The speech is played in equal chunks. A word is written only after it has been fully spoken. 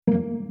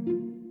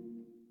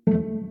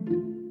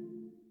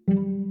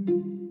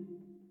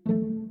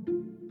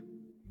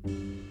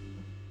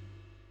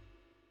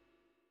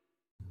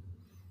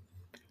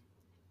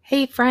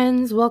Hey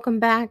friends,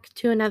 welcome back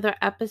to another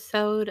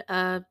episode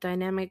of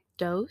Dynamic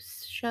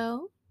Dose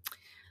Show.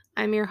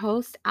 I'm your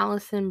host,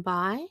 Allison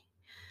Bai.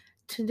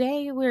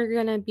 Today we're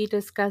going to be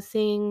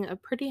discussing a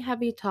pretty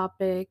heavy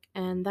topic,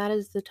 and that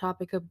is the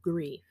topic of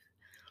grief.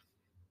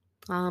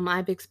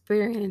 I've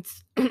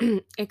experienced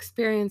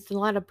experienced a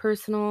lot of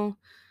personal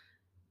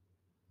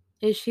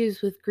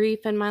issues with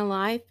grief in my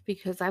life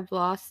because I've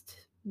lost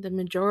the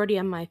majority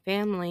of my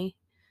family,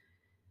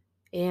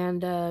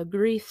 and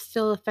grief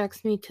still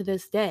affects me to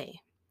this day.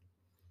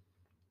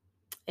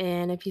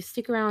 And if you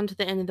stick around to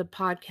the end of the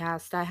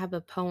podcast, I have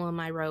a poem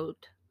I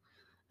wrote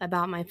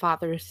about my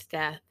father's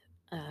death.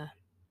 Uh,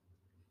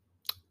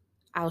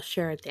 I'll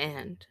share at the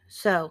end.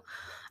 So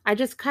I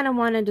just kind of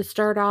wanted to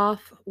start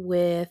off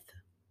with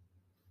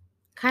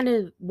kind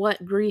of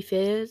what grief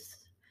is.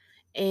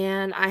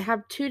 And I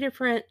have two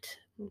different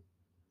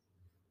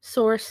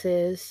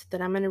sources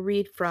that I'm going to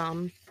read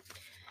from.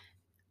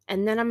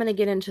 And then I'm going to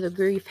get into the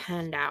grief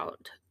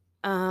handout.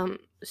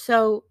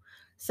 So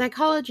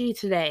Psychology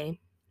Today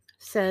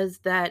says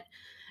that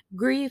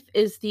grief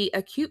is the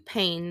acute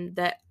pain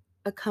that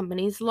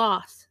accompanies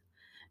loss.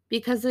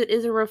 Because it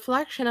is a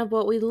reflection of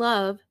what we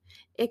love,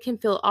 it can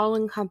feel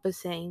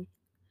all-encompassing.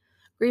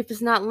 Grief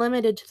is not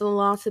limited to the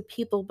loss of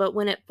people, but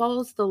when it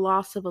follows the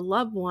loss of a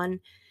loved one,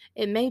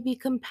 it may be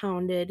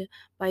compounded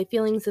by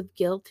feelings of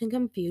guilt and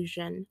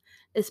confusion,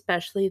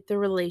 especially if the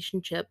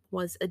relationship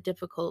was a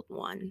difficult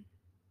one.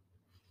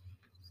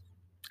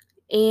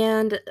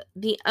 And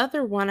the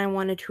other one I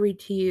wanted to read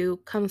to you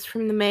comes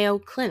from the Mayo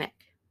Clinic.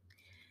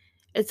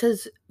 It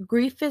says,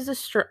 grief is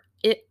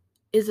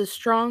a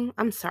strong,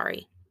 I'm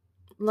sorry,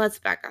 let's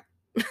back up.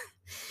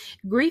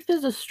 Grief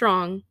is a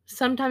strong,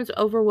 sometimes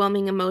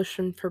overwhelming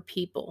emotion for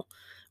people,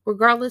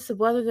 regardless of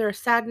whether their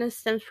sadness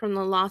stems from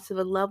the loss of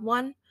a loved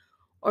one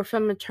or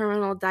from a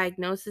terminal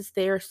diagnosis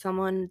they or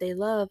someone they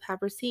love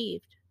have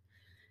received.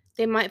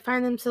 They might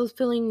find themselves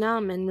feeling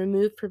numb and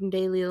removed from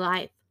daily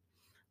life,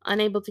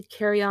 unable to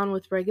carry on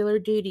with regular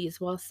duties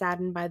while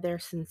saddened by their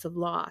sense of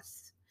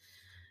loss.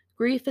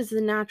 Grief is the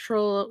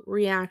natural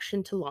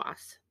reaction to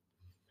loss.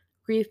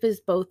 Grief is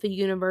both a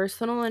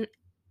universal and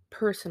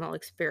personal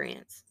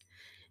experience.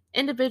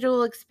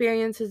 Individual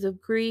experiences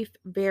of grief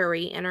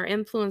vary and are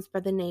influenced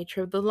by the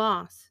nature of the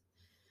loss.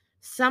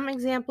 Some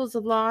examples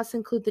of loss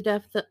include the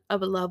death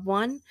of a loved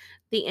one,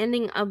 the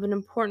ending of an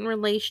important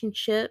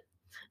relationship,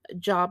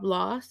 job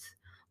loss,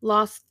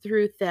 loss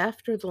through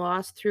theft, or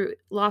the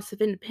loss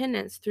of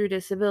independence through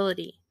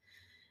disability.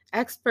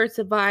 Experts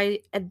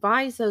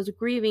advise those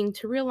grieving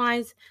to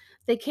realize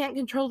they can't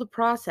control the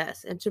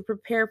process and to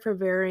prepare for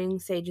varying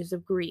stages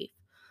of grief.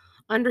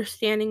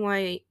 Understanding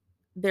why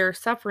they're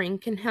suffering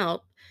can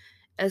help,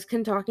 as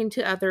can talking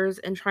to others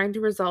and trying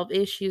to resolve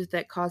issues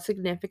that cause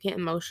significant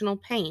emotional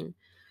pain,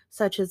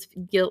 such as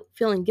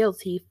feeling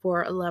guilty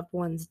for a loved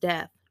one's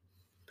death.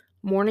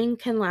 Mourning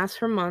can last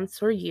for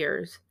months or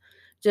years.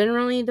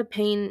 Generally, the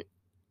pain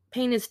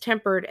is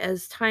tempered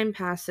as time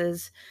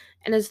passes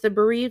and as the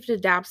bereaved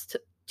adapts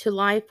to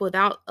life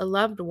without a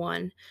loved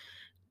one,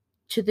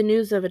 to the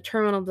news of a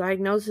terminal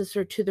diagnosis,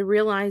 or to the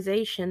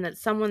realization that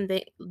someone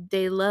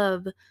they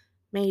love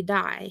may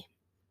die.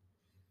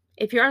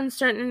 If you're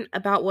uncertain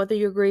about whether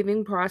your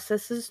grieving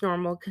process is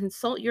normal,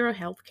 consult your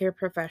healthcare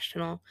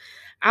professional.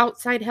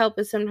 Outside help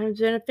is sometimes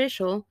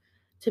beneficial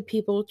to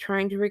people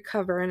trying to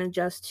recover and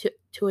adjust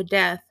to a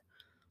death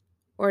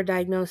or a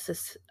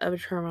diagnosis of a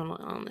terminal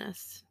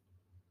illness.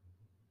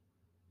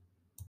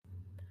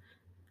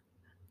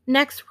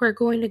 Next, we're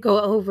going to go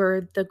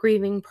over the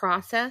grieving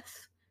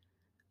process,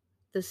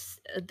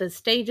 the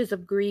stages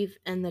of grief,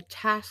 and the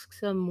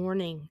tasks of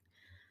mourning.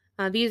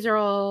 These are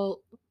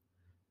all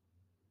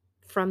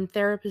from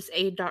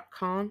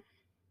therapistaid.com.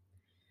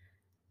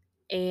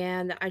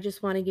 And I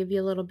just want to give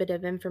you a little bit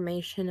of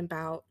information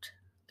about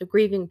the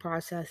grieving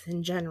process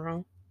in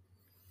general.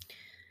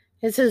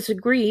 It says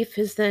grief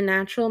is the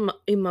natural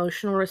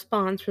emotional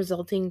response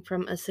resulting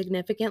from a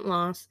significant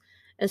loss,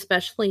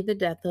 especially the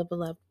death of a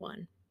loved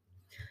one.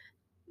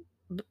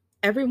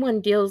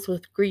 Everyone deals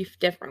with grief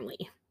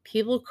differently.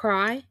 People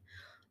cry,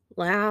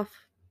 laugh,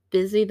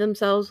 busy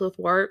themselves with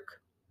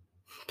work,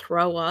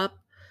 throw up,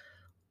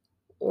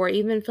 or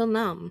even feel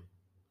numb.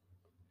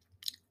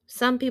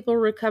 Some people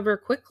recover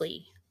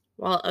quickly,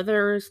 while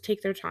others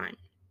take their time.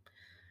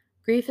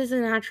 Grief is a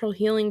natural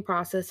healing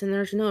process, and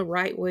there's no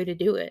right way to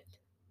do it.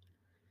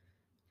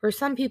 For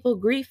some people,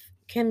 grief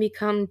can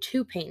become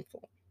too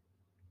painful.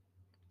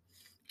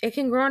 It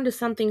can grow into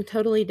something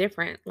totally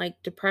different,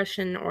 like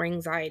depression or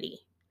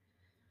anxiety.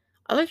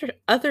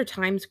 Other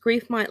times,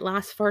 grief might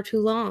last far too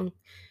long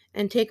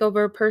and take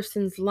over a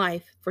person's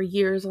life for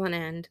years on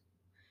end.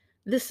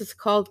 This is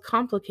called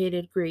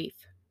complicated grief.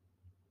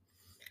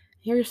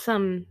 Here's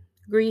some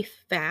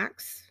grief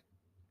facts.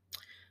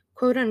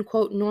 Quote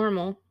unquote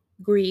normal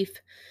grief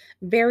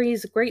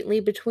varies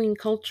greatly between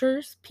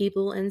cultures,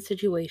 people, and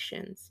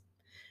situations.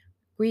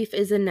 Grief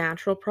is a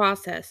natural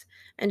process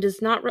and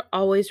does not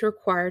always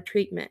require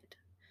treatment.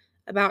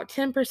 About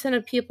 10%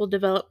 of people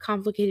develop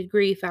complicated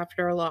grief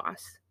after a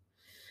loss.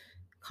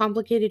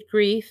 Complicated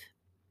grief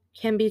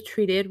can be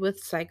treated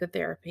with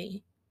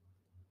psychotherapy.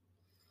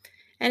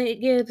 And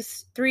it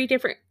gives 3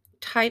 different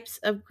types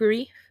of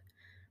grief.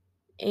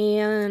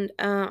 And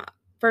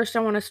first, I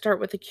want to start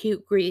with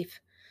acute grief.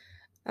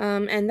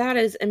 And that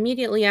is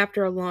immediately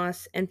after a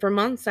loss and for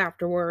months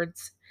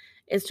afterwards.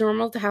 It's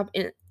normal to have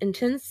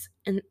intense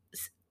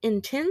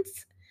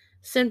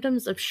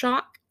symptoms of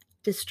shock,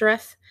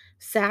 distress,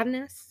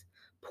 sadness,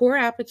 poor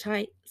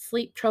appetite,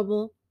 sleep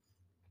trouble,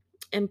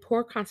 and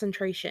poor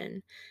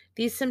concentration.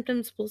 These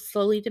symptoms will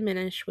slowly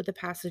diminish with the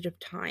passage of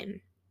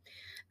time.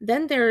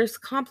 Then there's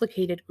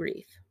complicated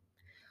grief.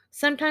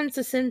 Sometimes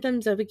the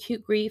symptoms of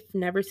acute grief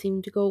never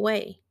seem to go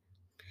away.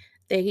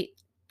 They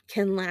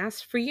can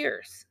last for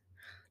years.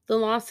 The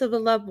loss of a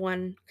loved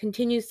one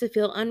continues to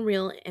feel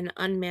unreal and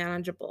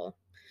unmanageable.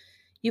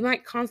 You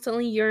might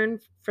constantly yearn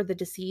for the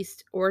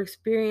deceased or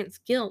experience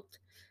guilt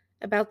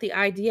about the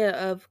idea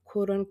of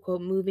quote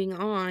unquote moving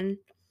on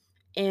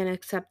and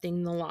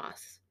accepting the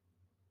loss.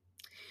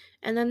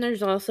 And then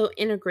there's also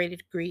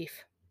integrated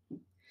grief.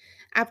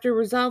 After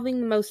resolving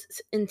the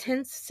most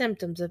intense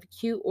symptoms of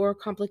acute or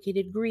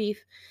complicated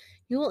grief,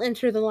 you will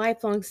enter the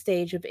lifelong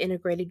stage of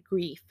integrated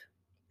grief.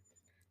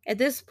 At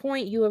this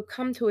point, you have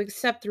come to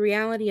accept the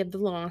reality of the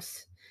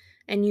loss,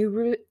 and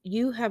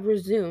you have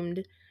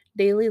resumed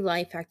daily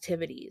life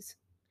activities.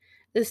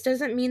 This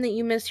doesn't mean that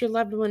you miss your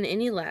loved one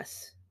any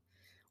less,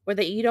 or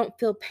that you don't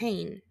feel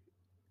pain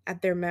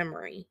at their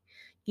memory.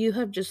 You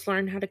have just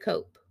learned how to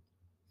cope.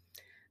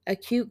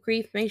 Acute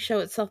grief may show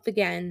itself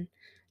again,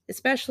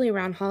 especially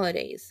around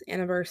holidays,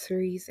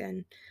 anniversaries,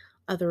 and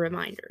other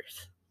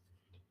reminders.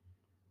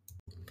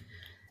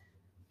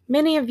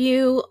 Many of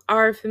you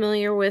are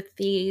familiar with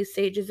the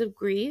stages of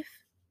grief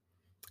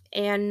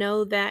and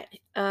know that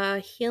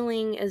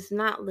healing is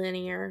not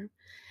linear,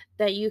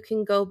 that you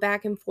can go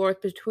back and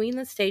forth between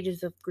the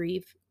stages of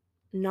grief,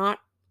 not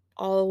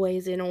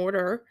always in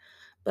order,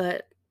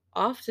 but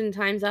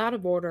oftentimes out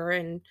of order,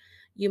 and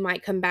you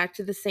might come back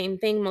to the same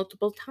thing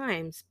multiple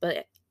times,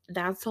 but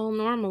that's all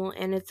normal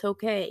and it's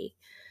okay.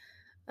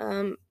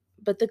 Um,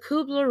 but the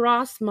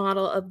Kubler-Ross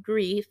model of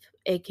grief,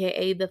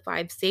 aka the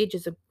 5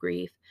 stages of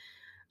grief,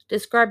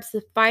 describes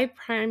the 5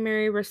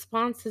 primary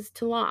responses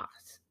to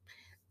loss.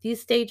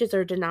 These stages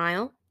are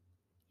denial,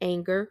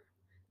 anger,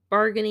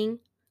 bargaining,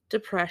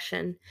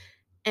 depression,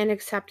 and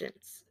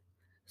acceptance.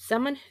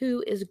 Someone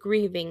who is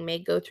grieving may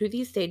go through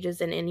these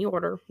stages in any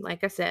order,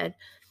 like I said,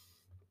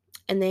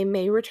 and they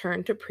may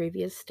return to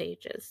previous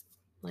stages,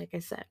 like I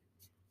said.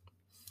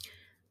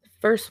 The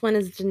first one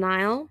is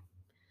denial.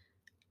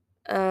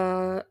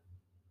 The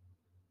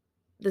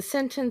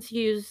sentence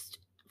used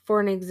for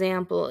an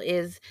example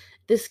is,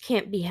 "This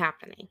can't be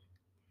happening."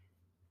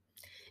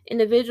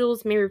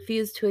 Individuals may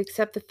refuse to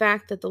accept the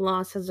fact that the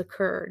loss has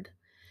occurred.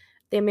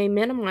 They may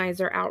minimize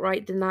or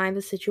outright deny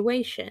the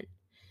situation.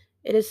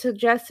 It is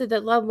suggested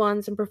that loved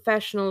ones and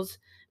professionals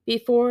be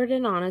forward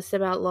and honest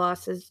about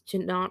losses to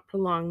not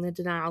prolong the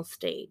denial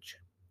stage.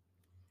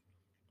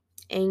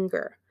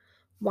 Anger.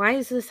 Why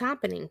is this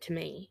happening to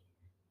me?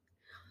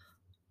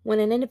 When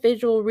an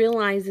individual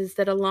realizes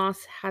that a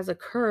loss has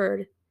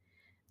occurred,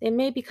 they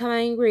may become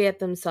angry at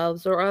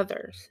themselves or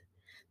others.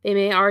 They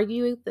may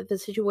argue that the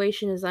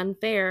situation is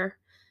unfair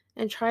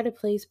and try to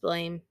place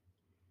blame.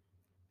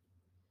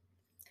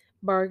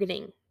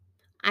 Bargaining.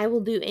 I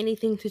will do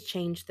anything to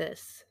change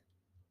this.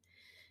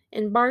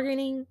 In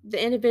bargaining,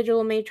 the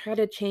individual may try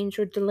to change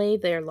or delay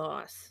their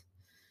loss.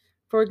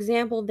 For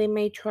example, they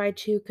may try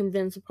to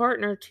convince a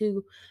partner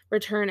to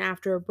return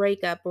after a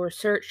breakup or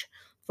search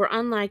for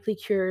unlikely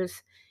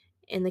cures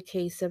in the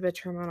case of a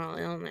terminal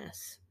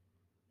illness.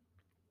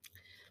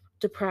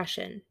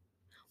 Depression.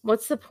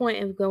 What's the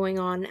point of going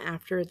on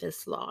after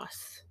this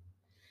loss?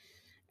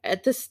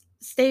 At this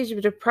stage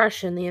of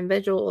depression, the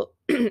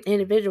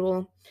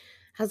individual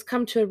has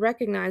come to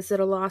recognize that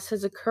a loss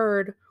has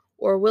occurred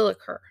or will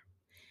occur.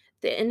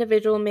 The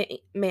individual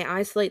may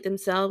isolate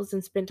themselves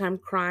and spend time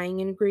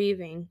crying and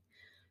grieving.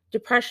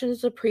 Depression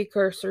is a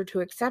precursor to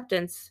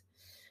acceptance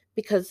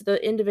because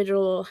the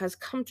individual has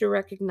come to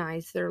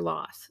recognize their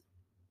loss.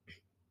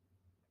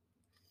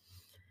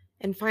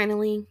 And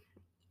finally,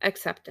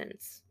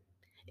 acceptance.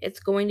 It's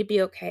going to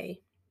be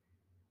okay.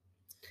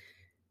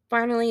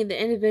 Finally,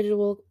 the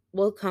individual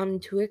will come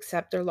to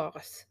accept their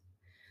loss.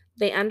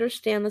 They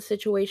understand the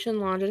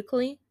situation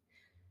logically,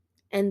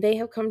 and they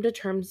have come to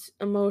terms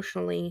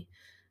emotionally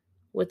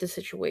with the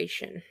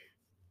situation,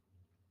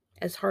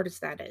 as hard as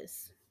that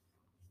is.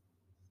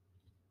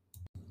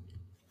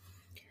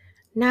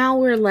 Now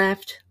we're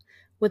left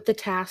with the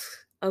task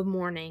of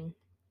mourning.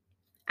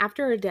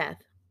 After a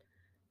death,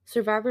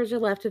 survivors are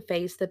left to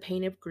face the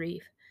pain of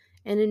grief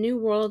and a new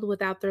world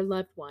without their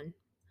loved one.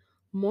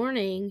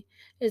 Mourning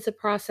is a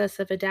process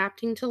of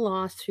adapting to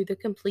loss through the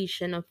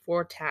completion of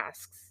 4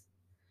 tasks.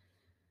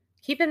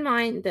 Keep in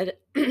mind that,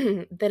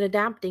 that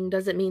adapting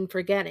doesn't mean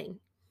forgetting.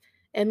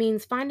 It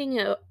means finding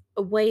a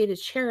way to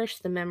cherish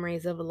the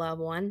memories of a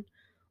loved one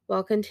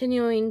while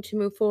continuing to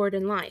move forward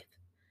in life.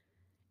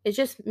 It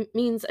just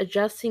means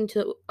adjusting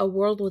to a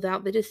world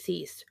without the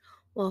deceased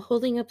while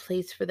holding a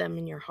place for them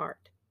in your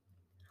heart.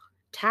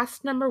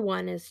 Task number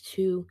 1 is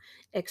to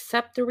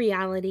accept the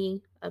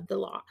reality of the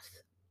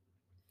loss.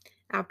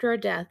 After a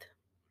death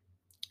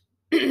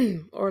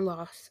or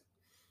loss,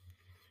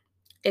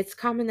 it's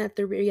common that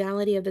the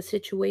reality of a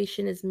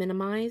situation is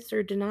minimized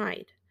or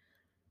denied.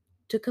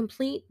 To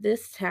complete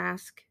this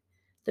task,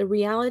 the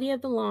reality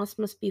of the loss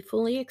must be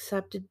fully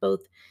accepted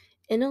both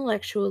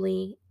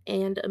intellectually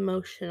and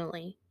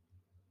emotionally.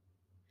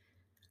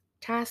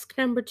 Task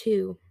number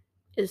 2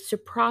 is to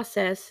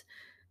process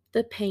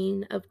the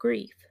pain of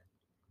grief.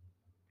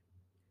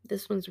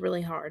 This one's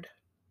really hard.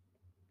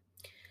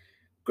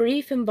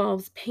 Grief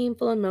involves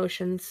painful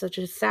emotions such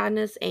as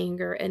sadness,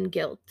 anger, and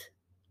guilt.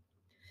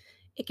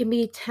 It can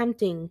be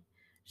tempting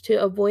to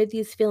avoid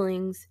these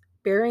feelings,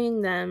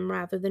 burying them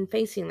rather than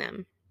facing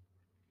them.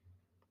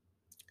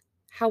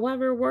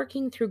 However,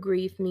 working through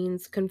grief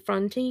means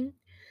confronting,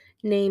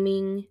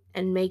 naming,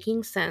 and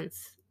making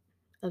sense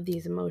of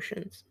these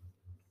emotions.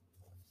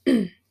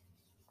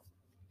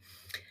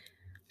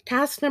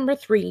 Task number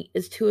 3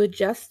 is to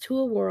adjust to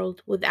a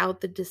world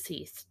without the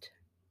deceased.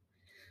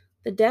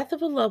 The death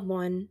of a loved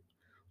one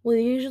will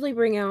usually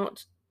bring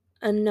out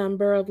a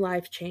number of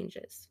life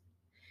changes.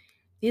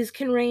 These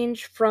can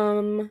range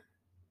from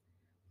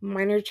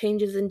minor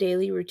changes in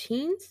daily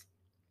routines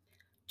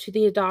to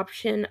the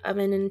adoption of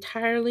an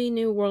entirely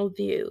new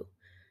worldview.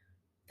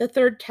 The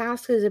third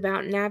task is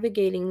about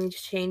navigating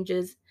these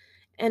changes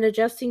and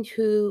adjusting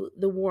to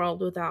the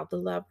world without the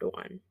loved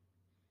one.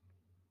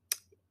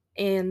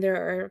 And there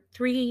are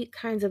 3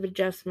 kinds of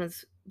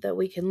adjustments that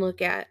we can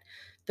look at.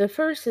 The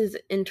first is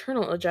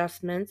internal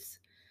adjustments,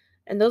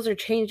 and those are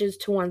changes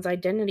to one's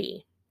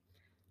identity.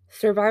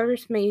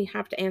 Survivors may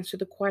have to answer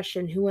the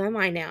question, who am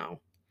I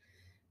now?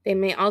 They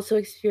may also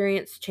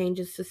experience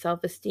changes to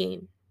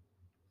self-esteem.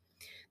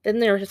 Then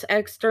there's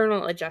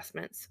external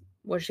adjustments,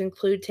 which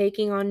include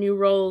taking on new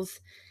roles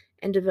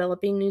and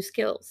developing new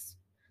skills.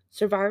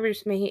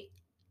 Survivors may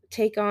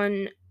take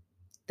on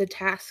the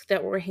tasks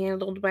that were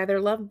handled by their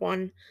loved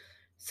one,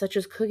 such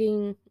as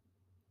cooking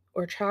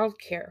or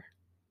childcare.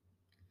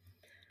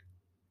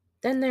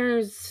 Then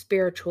there's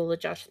spiritual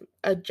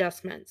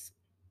adjustments,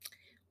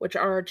 which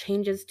are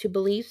changes to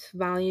beliefs,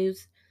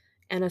 values,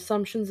 and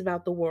assumptions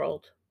about the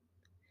world.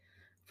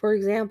 For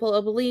example,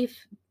 a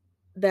belief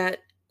that,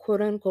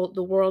 quote unquote,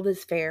 the world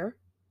is fair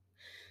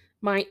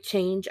might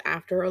change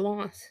after a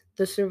loss.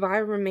 The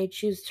survivor may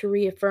choose to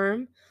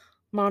reaffirm,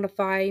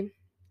 modify,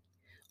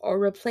 or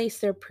replace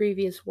their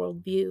previous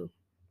worldview.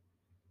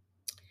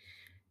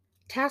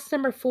 Task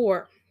number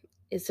 4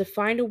 is to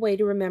find a way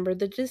to remember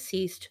the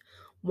deceased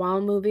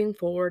while moving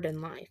forward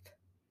in life.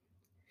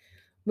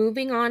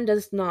 Moving on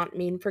does not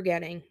mean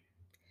forgetting.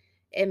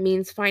 It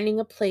means finding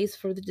a place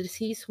for the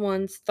deceased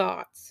one's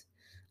thoughts,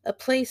 a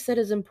place that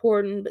is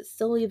important but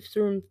still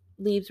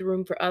leaves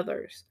room for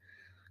others.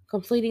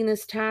 Completing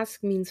this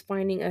task means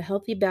finding a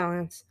healthy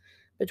balance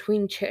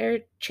between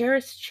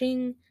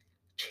cherishing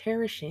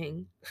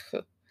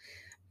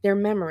their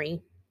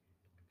memory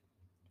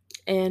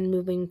and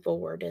moving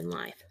forward in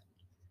life.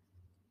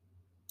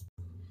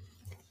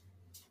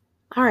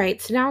 All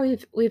right, so now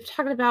we've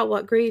talked about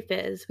what grief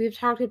is. We've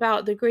talked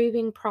about the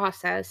grieving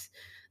process,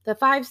 the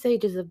 5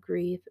 stages of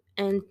grief,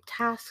 and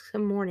tasks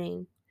of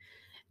mourning.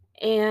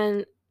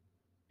 And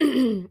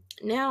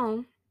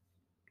now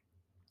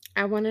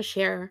I want to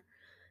share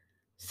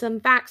some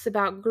facts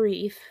about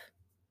grief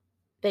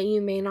that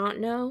you may not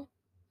know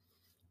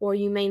or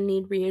you may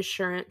need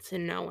reassurance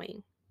in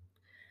knowing.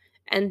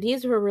 And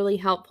these were really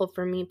helpful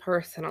for me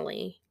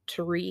personally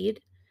to read.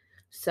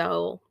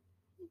 So,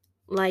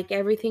 like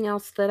everything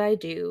else that I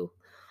do,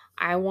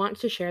 I want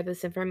to share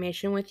this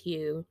information with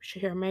you,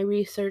 share my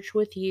research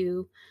with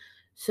you,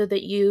 so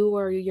that you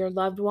or your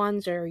loved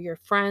ones or your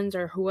friends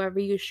or whoever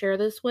you share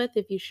this with,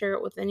 if you share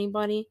it with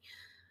anybody,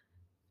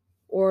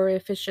 or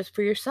if it's just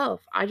for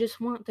yourself, I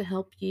just want to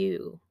help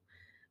you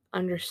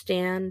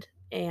understand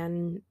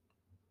and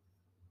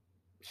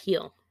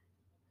heal.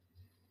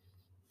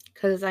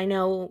 Because I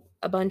know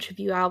a bunch of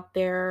you out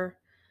there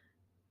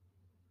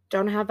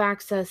don't have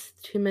access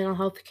to mental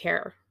health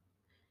care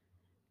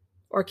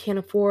or can't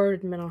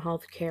afford mental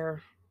health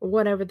care or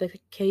whatever the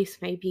case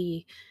may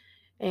be.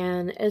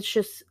 And it's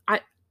just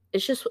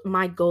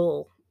my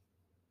goal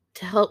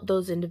to help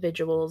those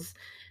individuals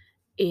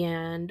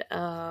and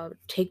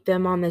take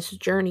them on this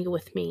journey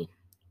with me.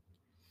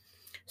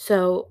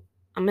 So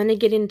I'm going to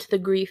get into the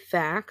grief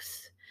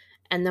facts,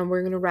 and then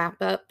we're going to wrap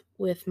up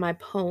with my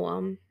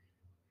poem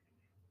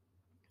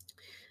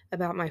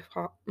about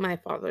my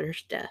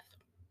father's death.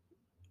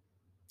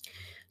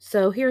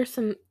 So here's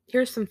some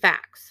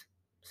facts.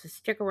 So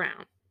stick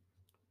around.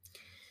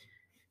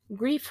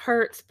 Grief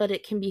hurts, but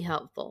it can be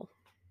helpful.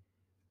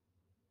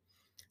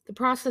 The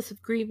process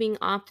of grieving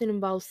often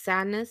involves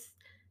sadness,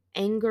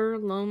 anger,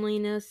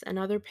 loneliness, and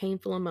other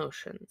painful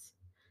emotions.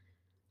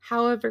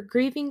 However,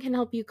 grieving can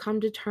help you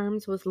come to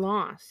terms with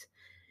loss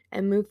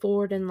and move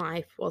forward in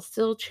life while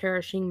still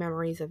cherishing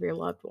memories of your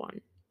loved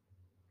one.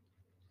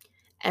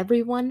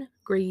 Everyone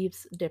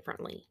grieves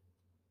differently.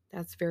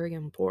 That's very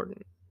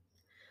important.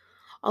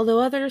 Although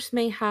others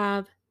may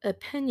have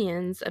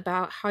opinions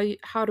about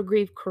how to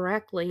grieve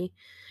correctly,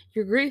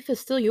 your grief is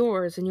still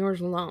yours and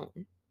yours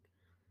alone.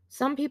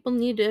 Some people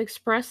need to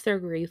express their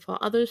grief while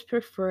others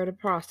prefer to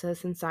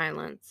process in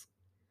silence.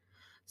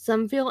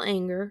 Some feel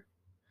anger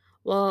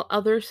while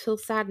others feel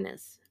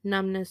sadness,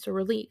 numbness, or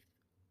relief.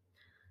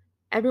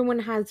 Everyone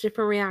has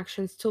different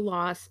reactions to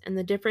loss and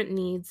the different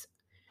needs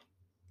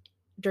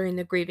during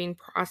the grieving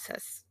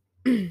process.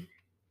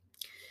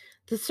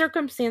 The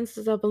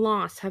circumstances of a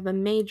loss have a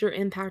major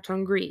impact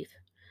on grief.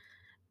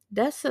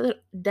 Deaths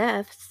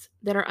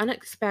that are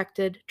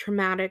unexpected,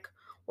 traumatic,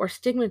 or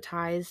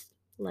stigmatized,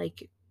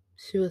 like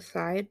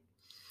suicide,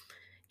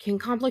 can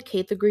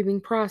complicate the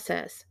grieving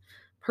process.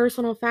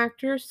 Personal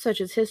factors,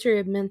 such as history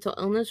of mental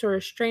illness or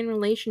a strained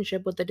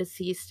relationship with the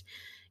deceased,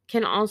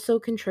 can also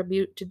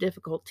contribute to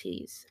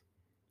difficulties.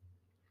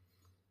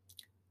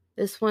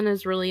 This one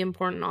is really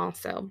important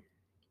also.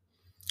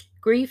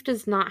 Grief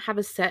does not have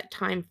a set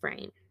time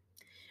frame.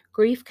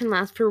 Grief can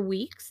last for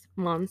weeks,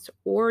 months,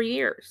 or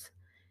years.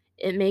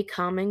 It may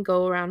come and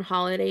go around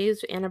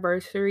holidays,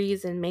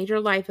 anniversaries, and major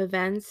life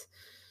events,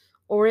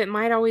 or it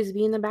might always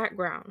be in the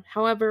background.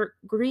 However,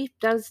 grief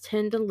does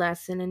tend to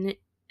lessen in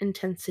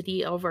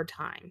intensity over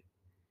time.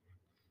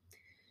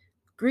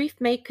 Grief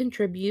may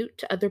contribute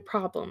to other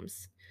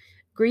problems.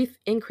 Grief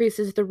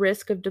increases the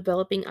risk of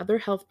developing other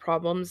health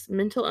problems,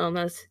 mental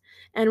illness,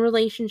 and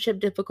relationship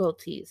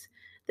difficulties.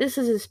 This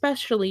is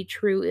especially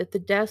true if the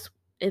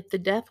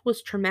death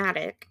was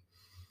traumatic,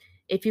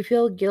 if you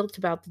feel guilt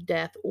about the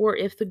death, or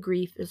if the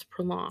grief is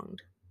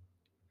prolonged.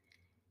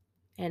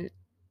 And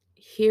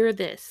hear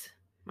this,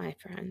 my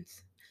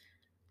friends.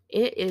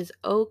 It is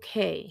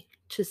okay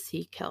to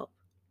seek help.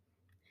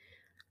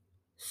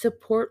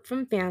 Support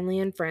from family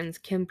and friends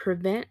can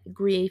prevent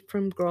grief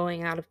from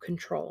growing out of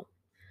control.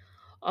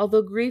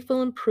 Although grief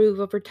will improve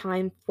over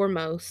time for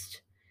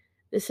most,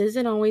 this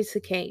isn't always the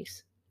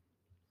case.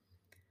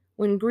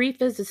 When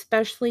grief is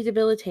especially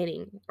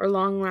debilitating or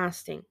long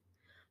lasting,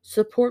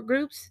 support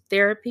groups,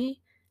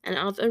 therapy, and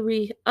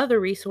other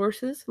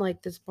resources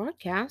like this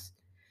podcast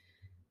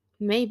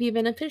may be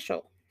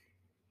beneficial.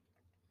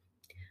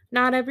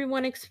 Not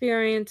everyone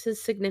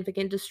experiences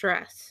significant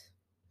distress.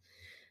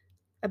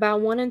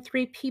 About 1 in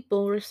 3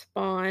 people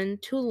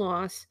respond to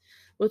loss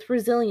with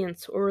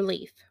resilience or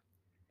relief.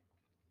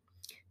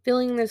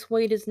 Feeling this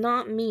way does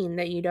not mean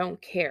that you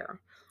don't care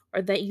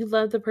or that you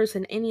love the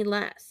person any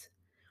less,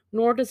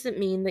 nor does it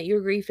mean that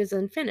your grief is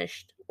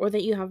unfinished or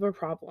that you have a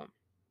problem.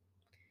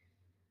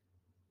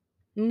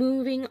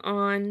 Moving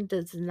on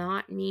does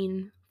not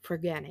mean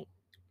forgetting.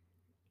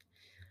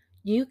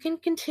 You can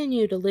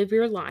continue to live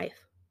your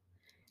life,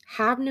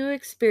 have new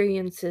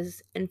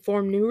experiences, and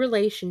form new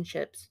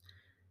relationships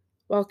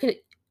while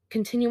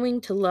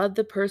continuing to love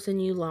the person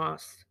you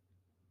lost.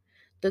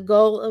 The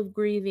goal of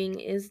grieving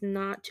is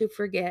not to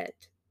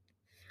forget,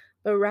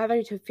 but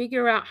rather to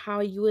figure out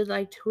how you would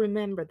like to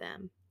remember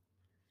them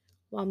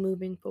while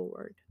moving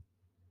forward.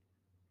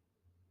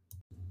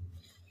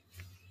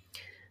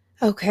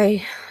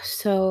 Okay,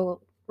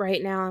 so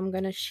right now I'm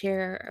going to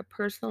share a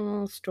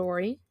personal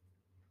story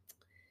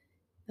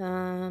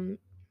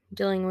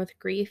dealing with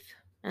grief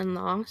and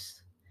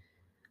loss.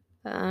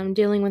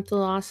 Dealing with the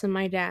loss of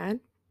my dad.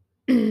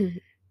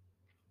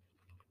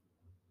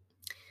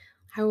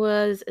 I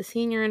was a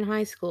senior in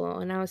high school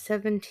and I was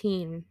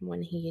 17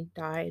 when he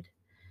died.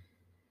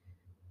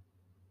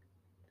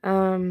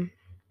 And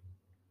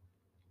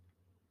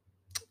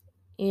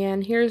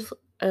here's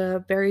a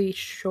very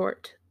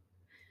short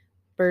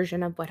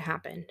version of what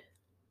happened.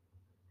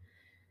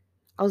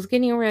 I was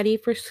getting ready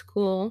for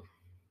school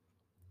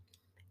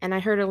and I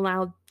heard a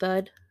loud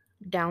thud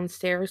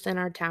downstairs in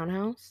our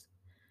townhouse.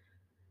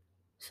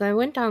 So I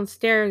went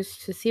downstairs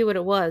to see what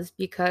it was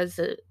because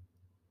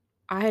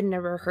I had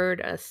never heard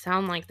a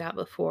sound like that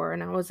before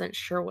and I wasn't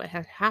sure what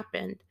had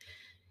happened.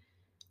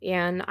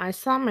 And I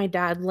saw my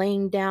dad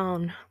laying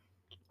down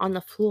on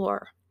the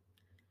floor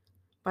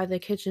by the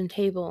kitchen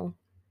table.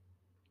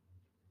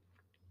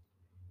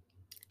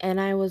 And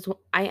I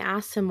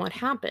asked him what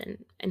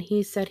happened, and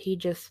he said he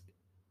just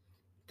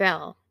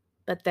fell,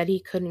 but that he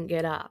couldn't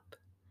get up.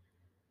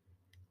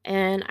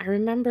 And I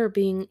remember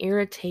being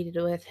irritated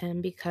with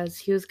him because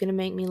he was going to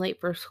make me late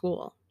for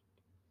school.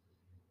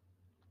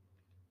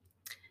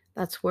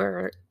 That's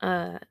where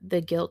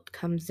the guilt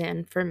comes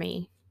in for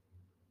me.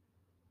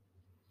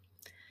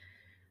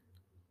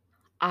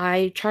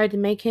 I tried to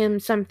make him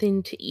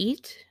something to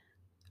eat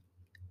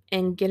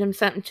and get him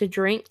something to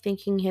drink,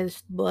 thinking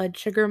his blood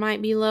sugar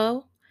might be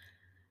low.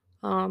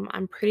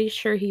 I'm pretty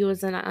sure he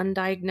was an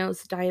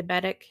undiagnosed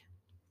diabetic.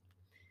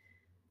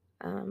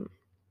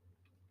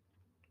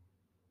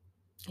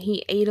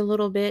 He ate a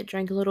little bit,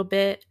 drank a little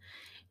bit.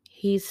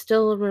 He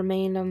still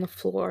remained on the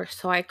floor.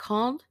 So I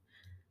called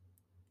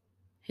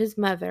his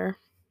mother,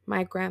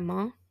 my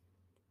grandma,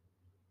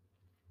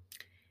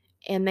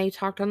 and they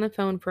talked on the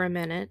phone for a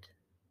minute,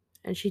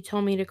 and she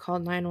told me to call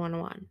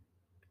 911.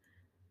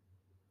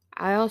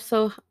 I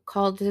also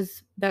called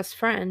his best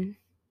friend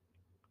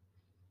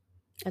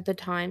at the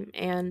time,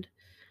 and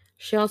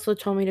she also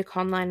told me to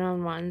call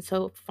 911.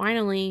 So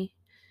finally,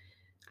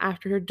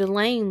 after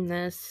delaying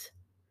this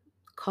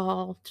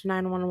call to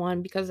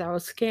 911 because I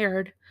was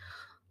scared,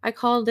 I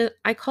called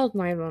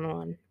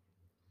 911.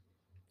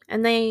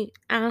 And they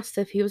asked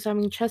if he was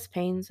having chest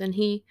pains, and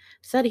he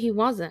said he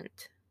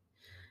wasn't.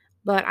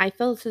 But I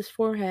felt his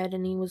forehead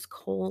and he was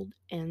cold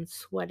and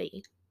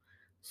sweaty.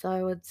 So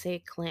I would say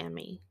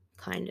clammy,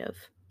 kind of.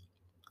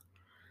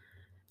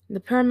 The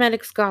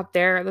paramedics got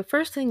there. The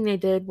first thing they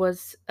did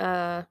was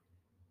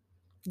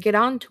get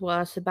on to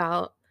us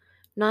about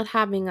not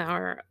having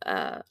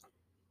the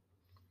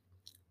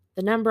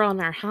number on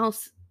our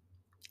house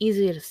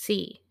easy to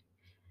see.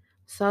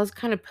 So I was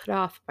kind of put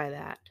off by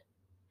that.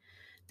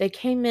 They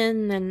came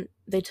in and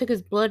they took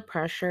his blood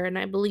pressure, and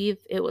I believe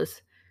it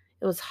was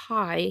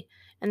high,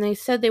 and they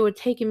said they would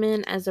take him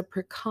in as a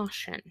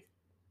precaution.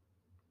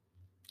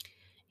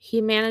 He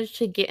managed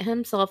to get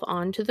himself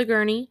onto the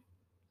gurney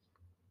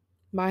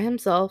by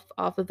himself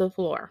off of the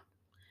floor.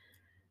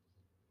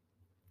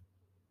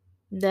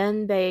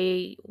 Then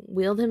they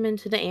wheeled him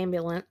into the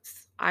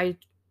ambulance. I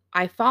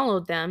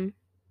followed them.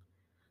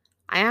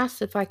 I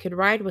asked if I could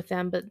ride with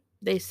them, but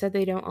they said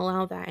they don't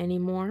allow that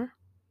anymore.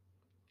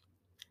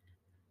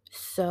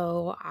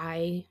 So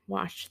I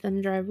watched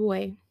them drive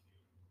away.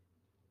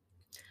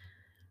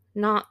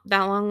 Not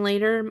that long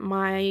later,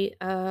 my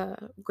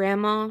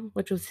grandma,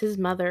 which was his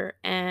mother,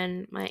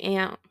 and my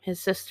aunt, his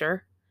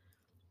sister,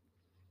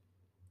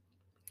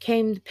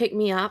 came to pick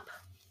me up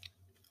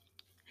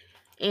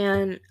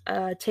and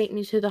take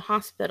me to the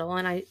hospital.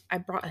 And I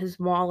brought his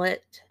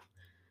wallet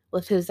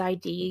with his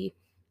ID.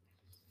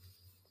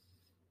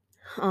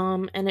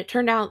 And it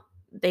turned out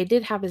they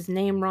did have his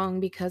name wrong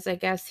because I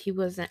guess he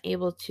wasn't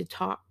able to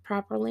talk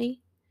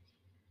properly.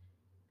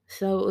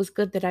 So it was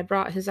good that I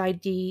brought his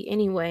ID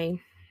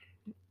anyway.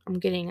 I'm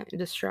getting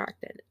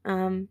distracted.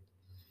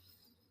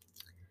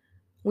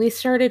 We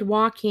started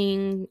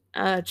walking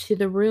to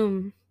the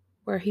room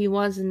where he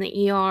was in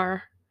the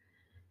ER.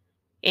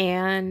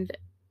 And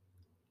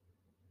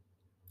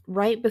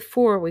right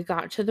before we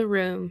got to the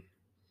room,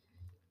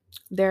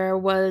 there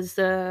was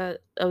a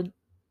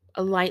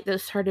light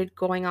that started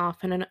going off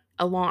and an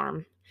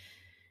alarm.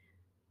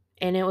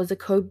 And it was a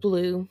code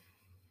blue.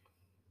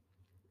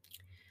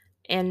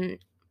 And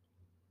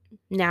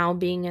now,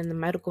 being in the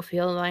medical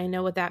field, I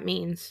know what that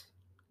means.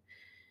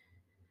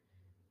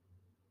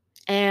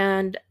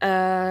 And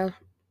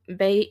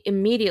they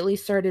immediately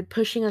started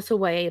pushing us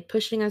away.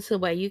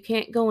 You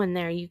can't go in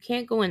there. You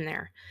can't go in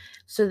there.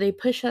 So they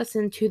push us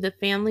into the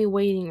family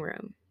waiting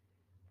room.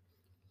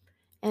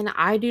 And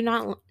I do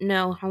not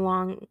know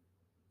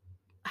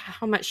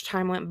how much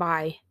time went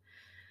by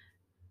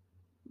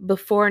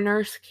before a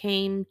nurse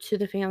came to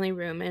the family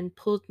room and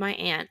pulled my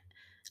aunt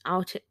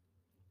out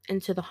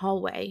into the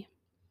hallway.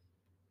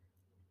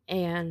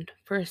 And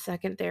for a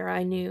second there,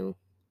 I knew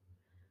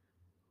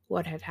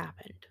what had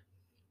happened.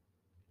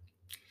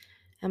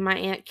 And my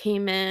aunt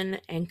came in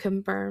and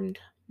confirmed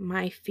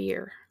my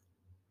fear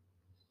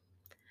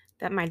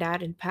that my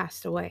dad had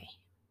passed away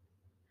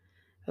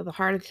of a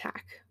heart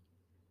attack.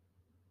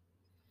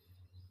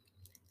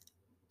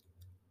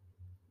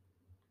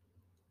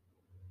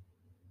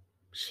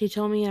 She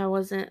told me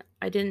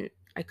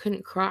I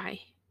couldn't cry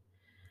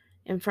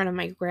in front of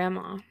my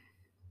grandma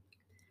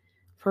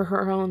for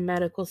her own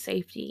medical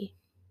safety.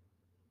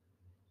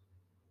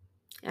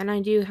 And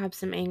I do have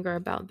some anger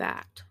about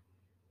that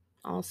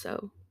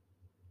also.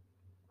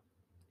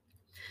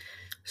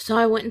 So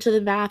I went into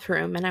the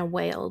bathroom and I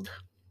wailed.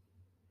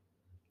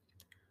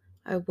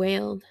 I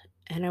wailed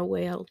and I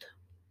wailed.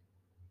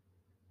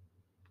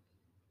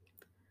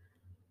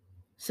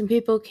 Some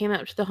people came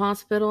up to the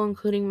hospital,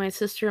 including my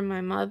sister and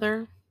my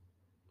mother.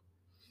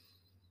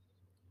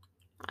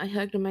 I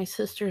hugged my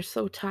sister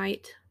so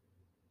tight.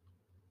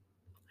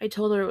 I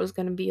told her it was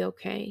going to be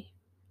okay.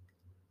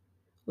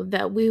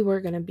 That we were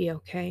going to be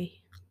okay.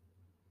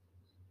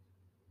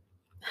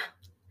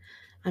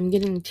 I'm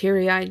getting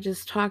teary-eyed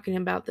just talking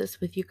about this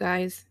with you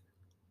guys.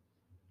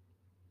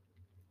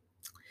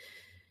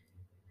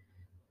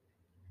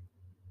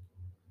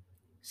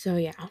 So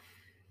yeah.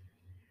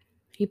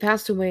 He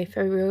passed away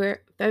February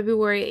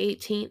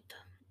 18th,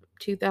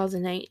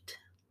 2008.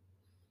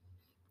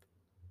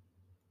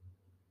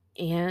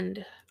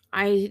 And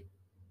I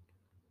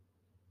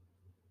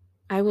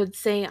would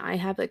say I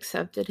have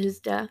accepted his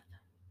death.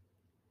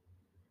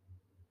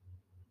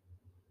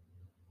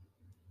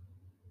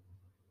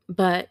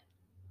 But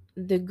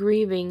the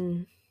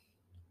grieving,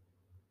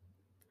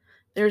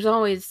 there's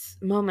always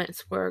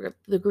moments where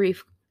the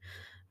grief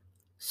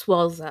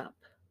swells up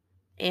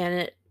and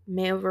it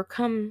may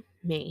overcome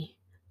me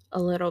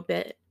a little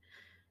bit.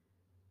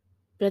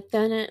 But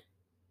then it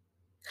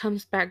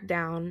comes back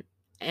down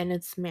and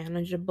it's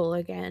manageable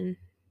again.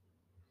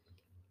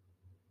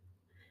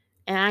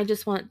 And I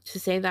just want to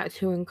say that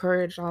to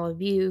encourage all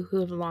of you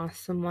who have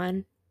lost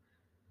someone,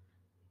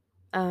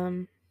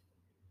 that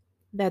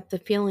the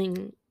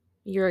feeling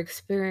you're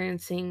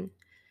experiencing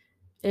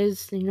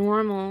is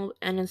normal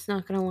and it's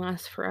not going to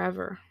last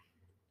forever.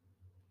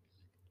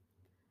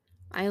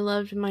 I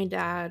loved my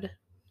dad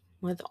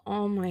with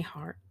all my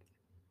heart.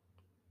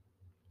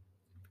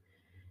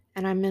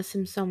 and I miss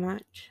him so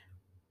much.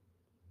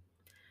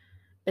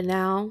 But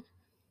now,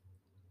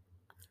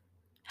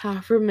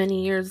 however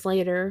many years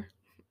later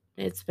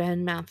it's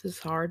been, math is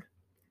hard.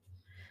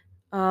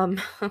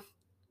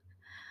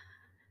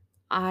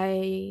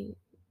 I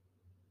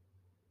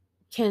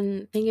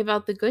can think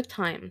about the good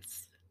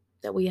times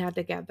that we had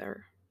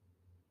together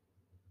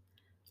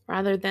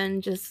rather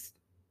than just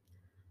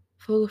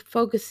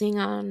focusing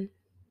on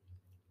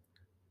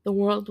the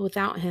world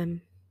without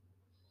him.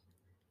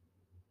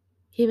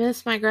 He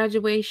missed my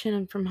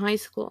graduation from high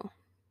school.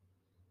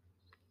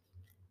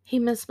 He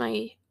missed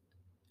my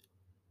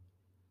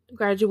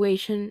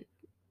graduation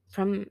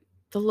from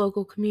the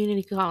local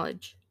community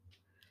college.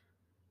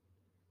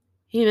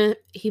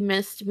 He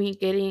missed me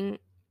getting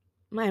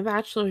my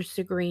bachelor's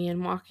degree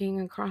and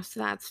walking across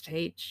that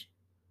stage.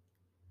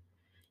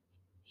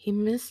 He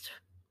missed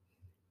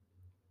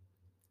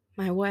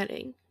my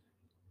wedding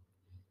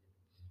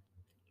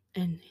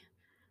and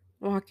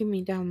walking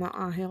me down the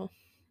aisle.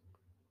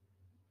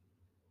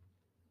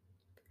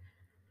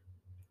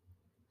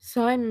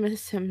 So I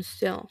miss him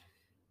still.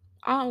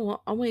 I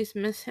will always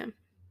miss him.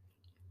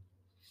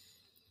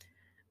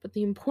 But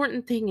the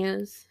important thing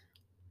is,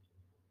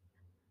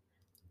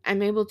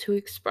 I'm able to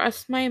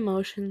express my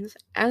emotions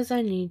as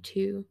I need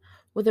to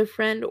with a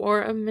friend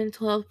or a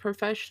mental health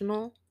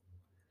professional,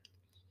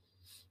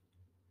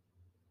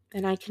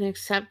 and I can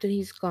accept that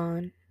he's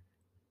gone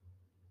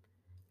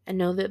and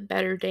know that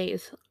better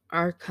days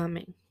are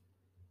coming.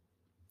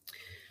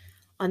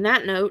 On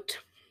that note,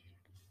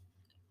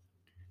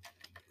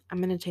 I'm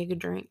going to take a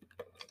drink.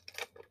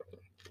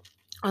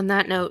 On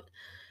that note,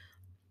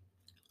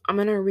 I'm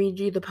going to read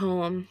you the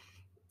poem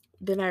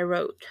that I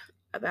wrote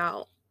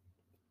about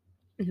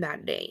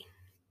that day.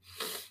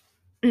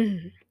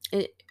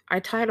 I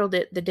titled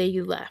it "The Day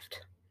You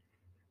Left."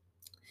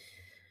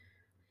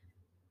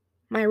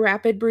 My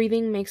rapid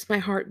breathing makes my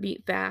heart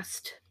beat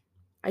fast.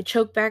 I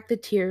choke back the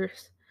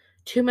tears.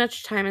 Too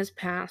much time has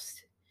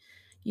passed.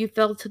 You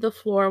fell to the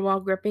floor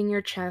while gripping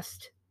your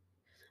chest,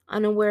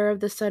 unaware of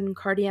the sudden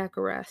cardiac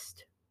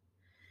arrest.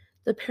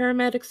 The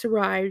paramedics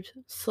arrived,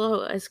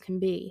 slow as can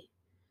be,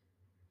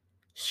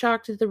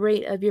 shocked at the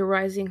rate of your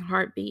rising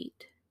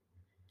heartbeat.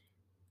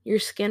 Your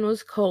skin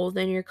was cold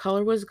and your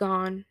color was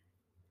gone.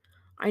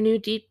 I knew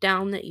deep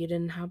down that you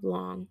didn't have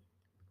long.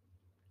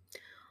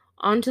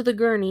 Onto the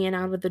gurney and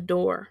out of the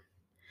door.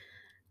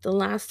 The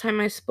last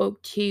time I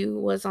spoke to you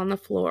was on the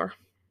floor.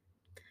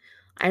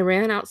 I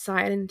ran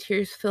outside and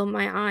tears filled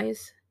my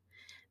eyes.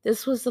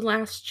 This was the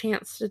last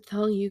chance to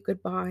tell you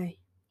goodbye.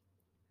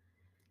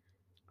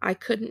 I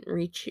couldn't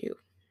reach you.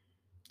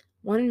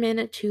 1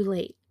 minute too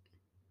late.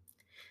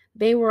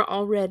 They were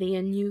all ready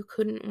and you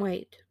couldn't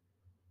wait.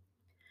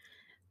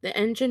 The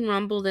engine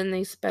rumbled and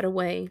they sped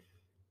away.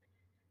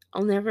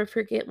 I'll never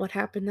forget what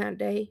happened that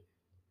day.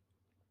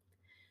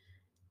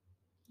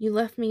 You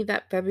left me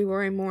that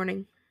February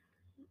morning.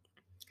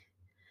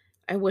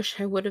 I wish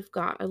I would have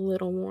got a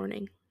little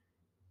warning.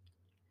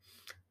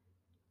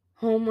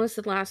 Home was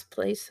the last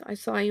place I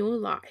saw you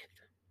alive.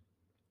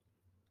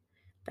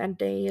 That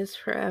day is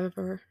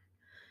forever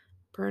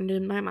burned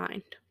in my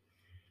mind.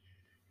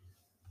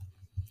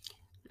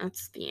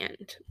 That's the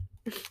end.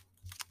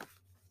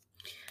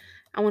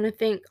 I want to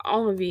thank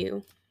all of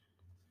you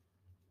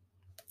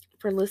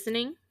for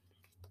listening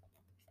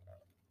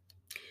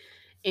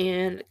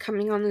and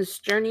coming on this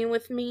journey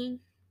with me.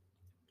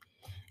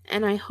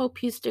 And I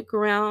hope you stick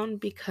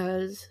around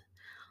because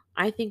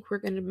I think we're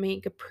going to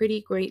make a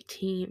pretty great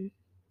team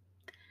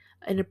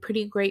and a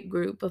pretty great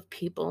group of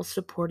people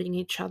supporting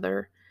each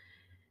other.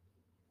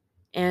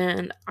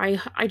 And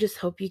I just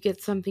hope you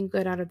get something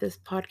good out of this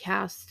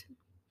podcast.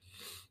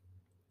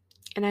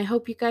 And I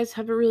hope you guys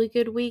have a really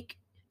good week.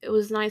 It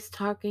was nice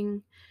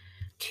talking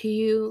to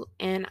you,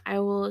 and I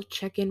will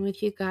check in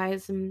with you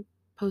guys and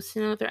post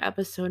another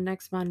episode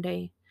next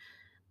Monday.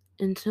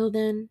 Until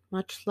then,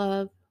 much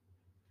love.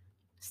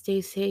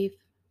 Stay safe.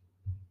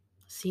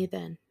 See you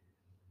then.